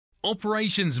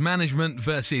Operations management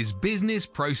versus business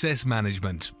process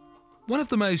management. One of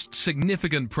the most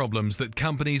significant problems that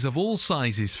companies of all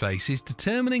sizes face is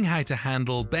determining how to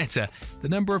handle better the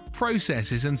number of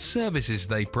processes and services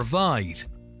they provide.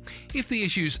 If the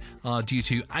issues are due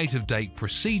to out-of-date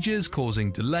procedures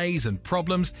causing delays and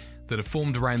problems that are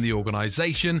formed around the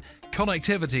organization,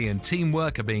 connectivity and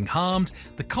teamwork are being harmed,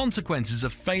 the consequences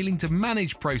of failing to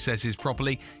manage processes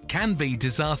properly can be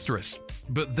disastrous.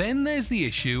 But then there's the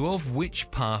issue of which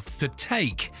path to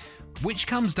take, which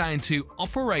comes down to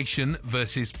operation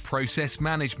versus process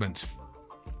management.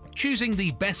 Choosing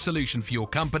the best solution for your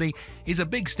company is a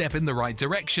big step in the right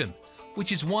direction,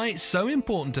 which is why it's so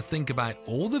important to think about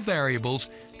all the variables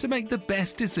to make the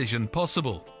best decision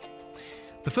possible.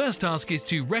 The first task is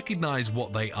to recognize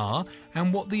what they are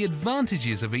and what the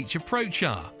advantages of each approach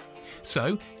are.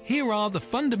 So, here are the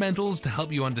fundamentals to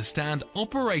help you understand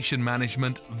operation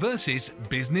management versus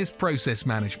business process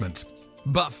management.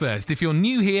 But first, if you're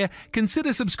new here,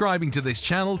 consider subscribing to this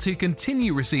channel to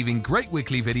continue receiving great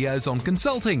weekly videos on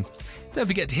consulting. Don't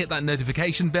forget to hit that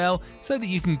notification bell so that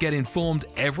you can get informed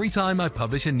every time I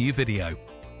publish a new video.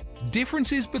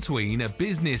 Differences between a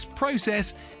business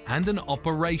process and an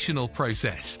operational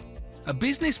process. A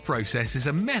business process is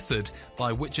a method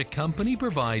by which a company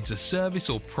provides a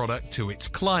service or product to its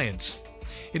clients.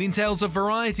 It entails a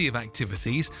variety of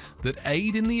activities that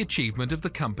aid in the achievement of the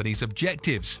company's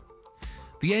objectives.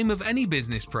 The aim of any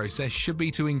business process should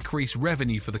be to increase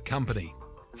revenue for the company.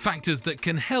 Factors that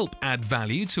can help add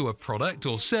value to a product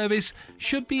or service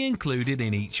should be included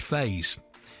in each phase.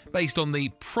 Based on the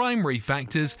primary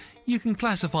factors, you can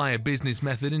classify a business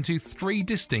method into three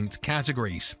distinct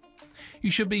categories. You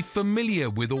should be familiar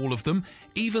with all of them,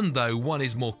 even though one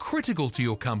is more critical to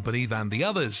your company than the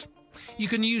others. You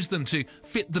can use them to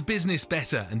fit the business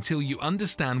better until you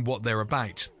understand what they're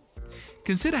about.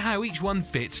 Consider how each one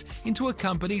fits into a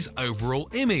company's overall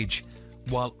image.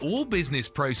 While all business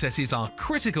processes are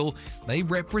critical, they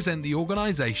represent the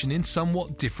organization in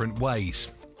somewhat different ways.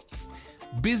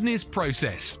 Business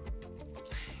process.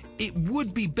 It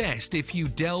would be best if you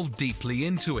delve deeply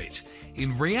into it.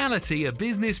 In reality, a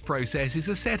business process is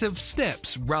a set of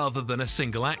steps rather than a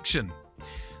single action.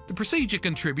 The procedure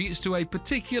contributes to a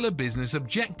particular business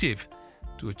objective.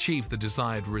 To achieve the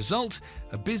desired result,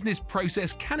 a business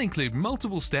process can include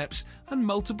multiple steps and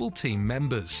multiple team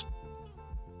members.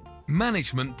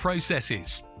 Management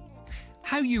processes.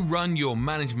 How you run your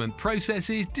management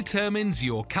processes determines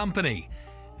your company.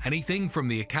 Anything from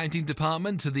the accounting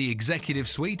department to the executive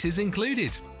suite is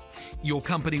included. Your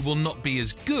company will not be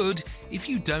as good if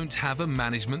you don't have a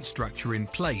management structure in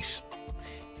place.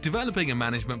 Developing a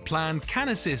management plan can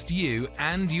assist you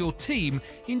and your team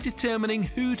in determining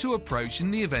who to approach in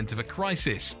the event of a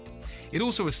crisis. It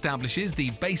also establishes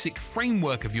the basic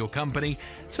framework of your company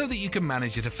so that you can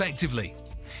manage it effectively.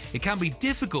 It can be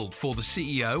difficult for the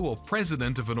CEO or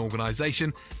president of an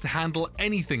organization to handle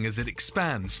anything as it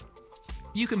expands.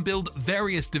 You can build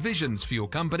various divisions for your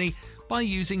company by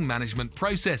using management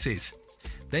processes.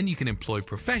 Then you can employ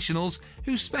professionals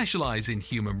who specialize in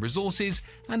human resources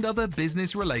and other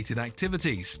business-related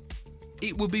activities.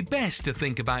 It would be best to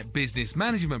think about business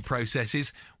management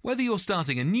processes whether you're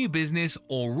starting a new business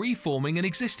or reforming an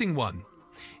existing one.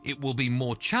 It will be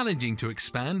more challenging to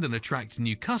expand and attract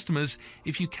new customers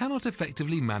if you cannot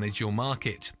effectively manage your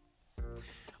market.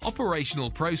 Operational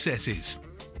processes.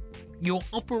 Your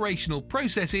operational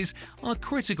processes are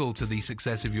critical to the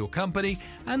success of your company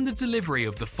and the delivery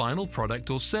of the final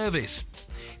product or service.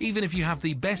 Even if you have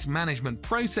the best management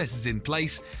processes in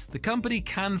place, the company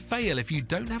can fail if you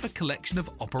don't have a collection of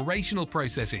operational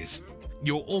processes.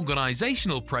 Your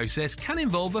organizational process can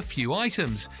involve a few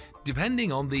items,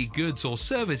 depending on the goods or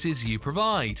services you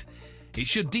provide. It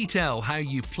should detail how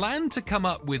you plan to come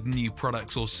up with new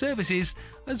products or services,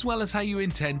 as well as how you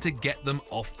intend to get them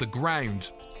off the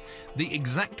ground. The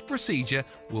exact procedure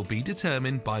will be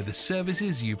determined by the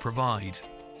services you provide.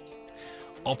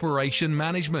 Operation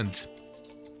management.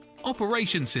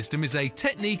 Operation system is a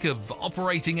technique of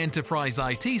operating enterprise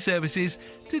IT services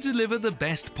to deliver the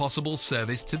best possible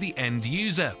service to the end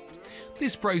user.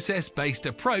 This process-based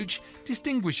approach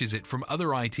distinguishes it from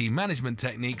other IT management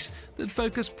techniques that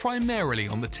focus primarily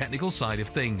on the technical side of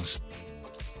things.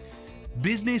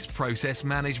 Business process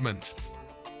management.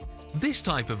 This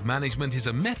type of management is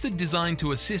a method designed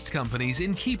to assist companies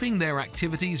in keeping their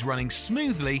activities running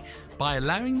smoothly by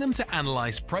allowing them to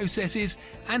analyze processes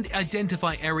and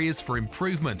identify areas for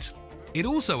improvement. It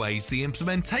also aids the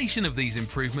implementation of these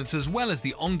improvements as well as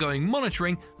the ongoing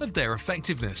monitoring of their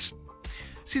effectiveness.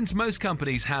 Since most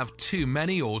companies have too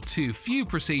many or too few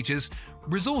procedures,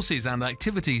 resources and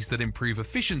activities that improve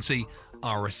efficiency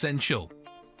are essential.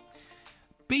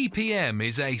 BPM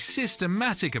is a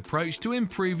systematic approach to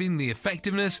improving the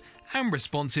effectiveness and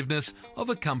responsiveness of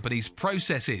a company's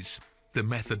processes. The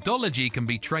methodology can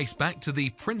be traced back to the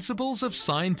principles of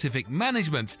scientific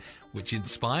management, which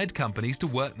inspired companies to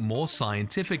work more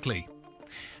scientifically.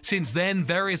 Since then,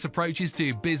 various approaches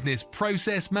to business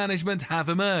process management have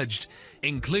emerged,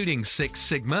 including Six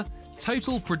Sigma,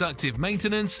 Total Productive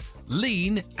Maintenance,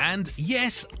 Lean, and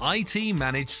yes, IT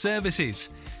Managed Services.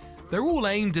 They're all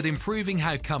aimed at improving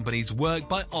how companies work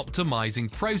by optimizing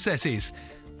processes.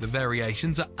 The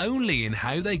variations are only in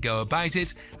how they go about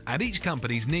it, and each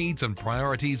company's needs and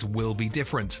priorities will be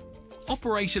different.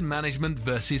 Operation management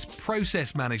versus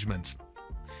process management.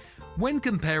 When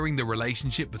comparing the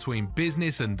relationship between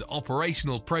business and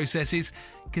operational processes,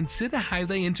 consider how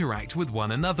they interact with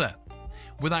one another.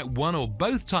 Without one or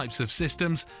both types of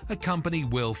systems, a company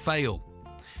will fail.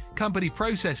 Company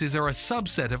processes are a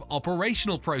subset of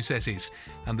operational processes,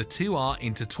 and the two are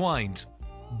intertwined.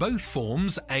 Both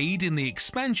forms aid in the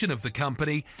expansion of the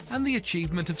company and the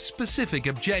achievement of specific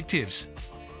objectives.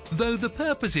 Though the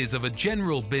purposes of a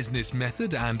general business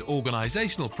method and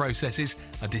organizational processes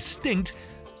are distinct,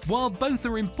 while both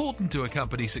are important to a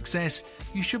company's success,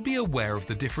 you should be aware of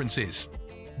the differences.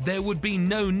 There would be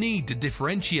no need to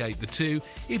differentiate the two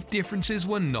if differences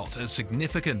were not as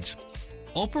significant.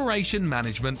 Operation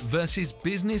management versus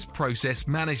business process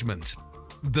management.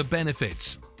 The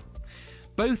benefits.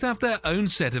 Both have their own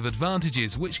set of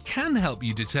advantages which can help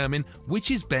you determine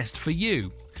which is best for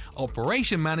you.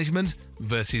 Operation management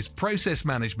versus process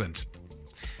management.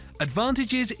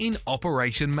 Advantages in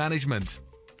operation management.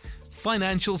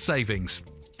 Financial savings.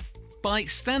 By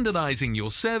standardizing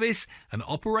your service, an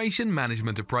operation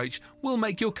management approach will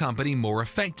make your company more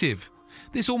effective.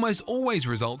 This almost always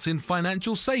results in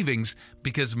financial savings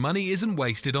because money isn't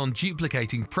wasted on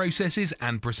duplicating processes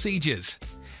and procedures.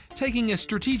 Taking a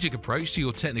strategic approach to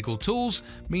your technical tools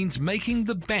means making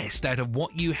the best out of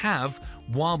what you have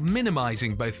while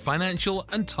minimizing both financial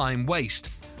and time waste,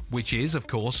 which is, of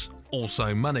course,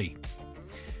 also money.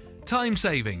 Time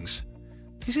savings.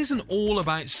 This isn't all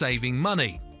about saving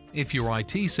money. If your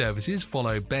IT services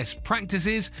follow best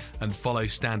practices and follow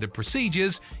standard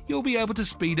procedures, you'll be able to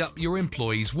speed up your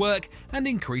employees' work and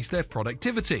increase their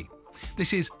productivity.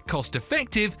 This is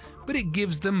cost-effective, but it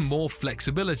gives them more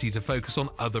flexibility to focus on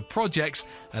other projects,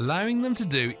 allowing them to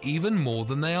do even more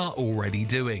than they are already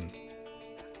doing.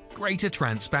 Greater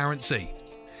transparency.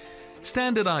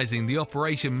 Standardizing the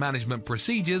operation management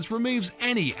procedures removes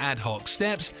any ad hoc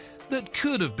steps that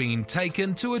could have been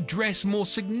taken to address more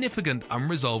significant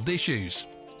unresolved issues.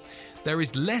 There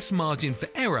is less margin for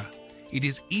error. It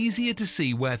is easier to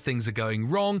see where things are going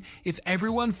wrong if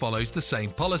everyone follows the same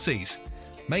policies,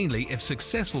 mainly if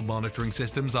successful monitoring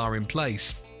systems are in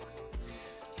place.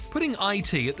 Putting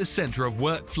IT at the center of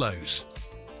workflows.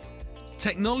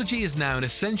 Technology is now an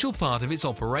essential part of its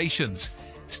operations.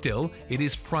 Still, it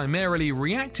is primarily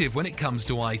reactive when it comes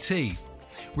to IT,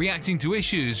 reacting to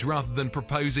issues rather than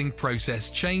proposing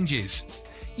process changes.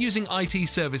 Using IT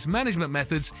service management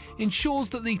methods ensures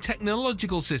that the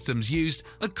technological systems used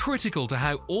are critical to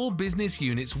how all business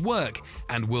units work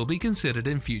and will be considered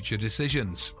in future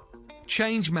decisions.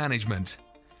 Change management.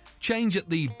 Change at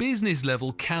the business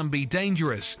level can be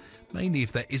dangerous, mainly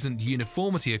if there isn't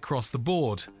uniformity across the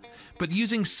board. But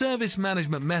using service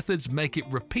management methods make it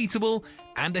repeatable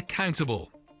and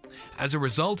accountable. As a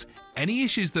result, any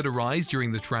issues that arise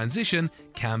during the transition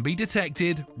can be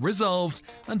detected, resolved,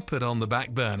 and put on the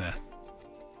back burner.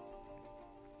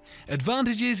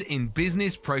 Advantages in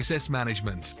business process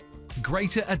management.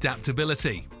 Greater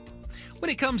adaptability. When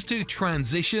it comes to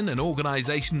transition, an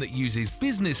organization that uses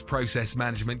business process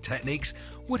management techniques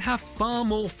would have far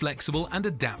more flexible and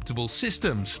adaptable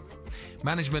systems.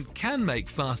 Management can make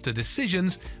faster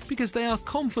decisions because they are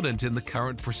confident in the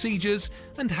current procedures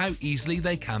and how easily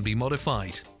they can be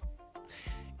modified.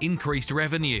 Increased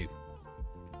revenue.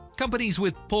 Companies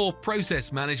with poor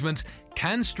process management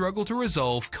can struggle to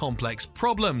resolve complex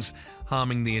problems,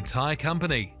 harming the entire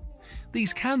company.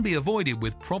 These can be avoided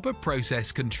with proper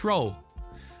process control.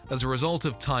 As a result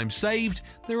of time saved,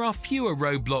 there are fewer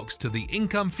roadblocks to the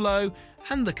income flow,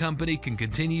 and the company can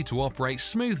continue to operate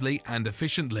smoothly and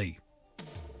efficiently.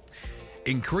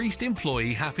 Increased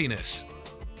employee happiness.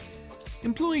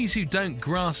 Employees who don't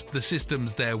grasp the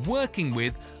systems they're working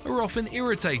with are often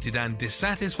irritated and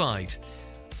dissatisfied.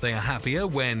 They are happier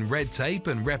when red tape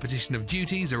and repetition of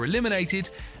duties are eliminated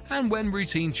and when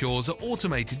routine chores are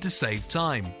automated to save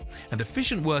time. And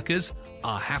efficient workers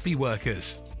are happy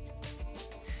workers.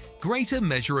 Greater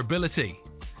measurability.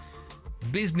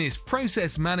 Business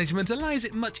process management allows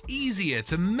it much easier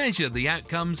to measure the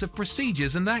outcomes of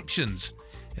procedures and actions,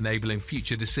 enabling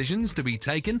future decisions to be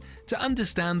taken to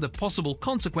understand the possible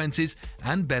consequences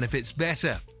and benefits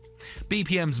better.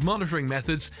 BPM's monitoring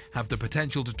methods have the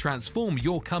potential to transform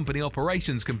your company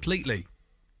operations completely.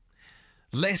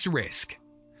 Less risk.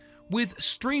 With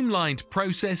streamlined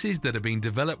processes that have been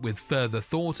developed with further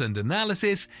thought and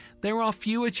analysis, there are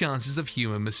fewer chances of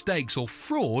human mistakes or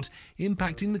fraud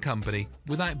impacting the company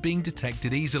without being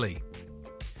detected easily.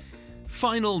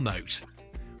 Final note.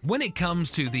 When it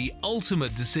comes to the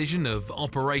ultimate decision of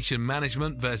operation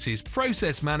management versus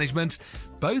process management,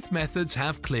 both methods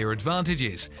have clear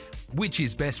advantages. Which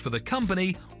is best for the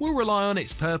company will rely on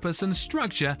its purpose and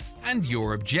structure and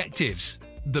your objectives.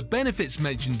 The benefits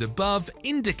mentioned above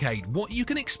indicate what you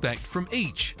can expect from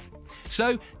each.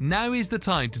 So now is the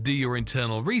time to do your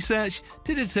internal research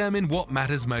to determine what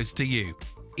matters most to you.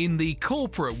 In the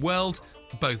corporate world,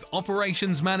 both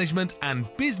operations management and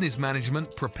business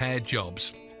management prepare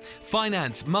jobs.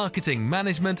 Finance, marketing,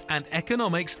 management, and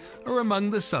economics are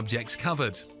among the subjects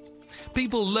covered.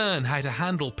 People learn how to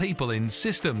handle people in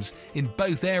systems in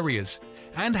both areas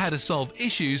and how to solve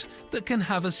issues that can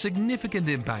have a significant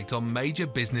impact on major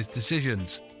business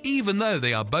decisions. Even though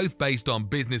they are both based on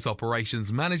business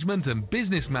operations management and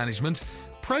business management,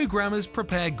 programmers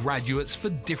prepare graduates for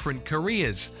different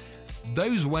careers.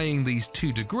 Those weighing these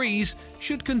two degrees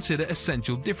should consider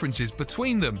essential differences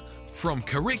between them, from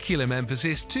curriculum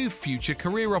emphasis to future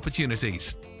career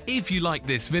opportunities. If you like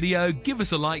this video, give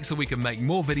us a like so we can make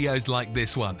more videos like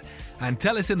this one. And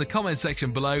tell us in the comment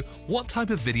section below what type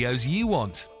of videos you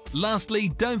want. Lastly,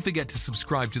 don't forget to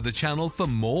subscribe to the channel for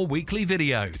more weekly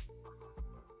videos.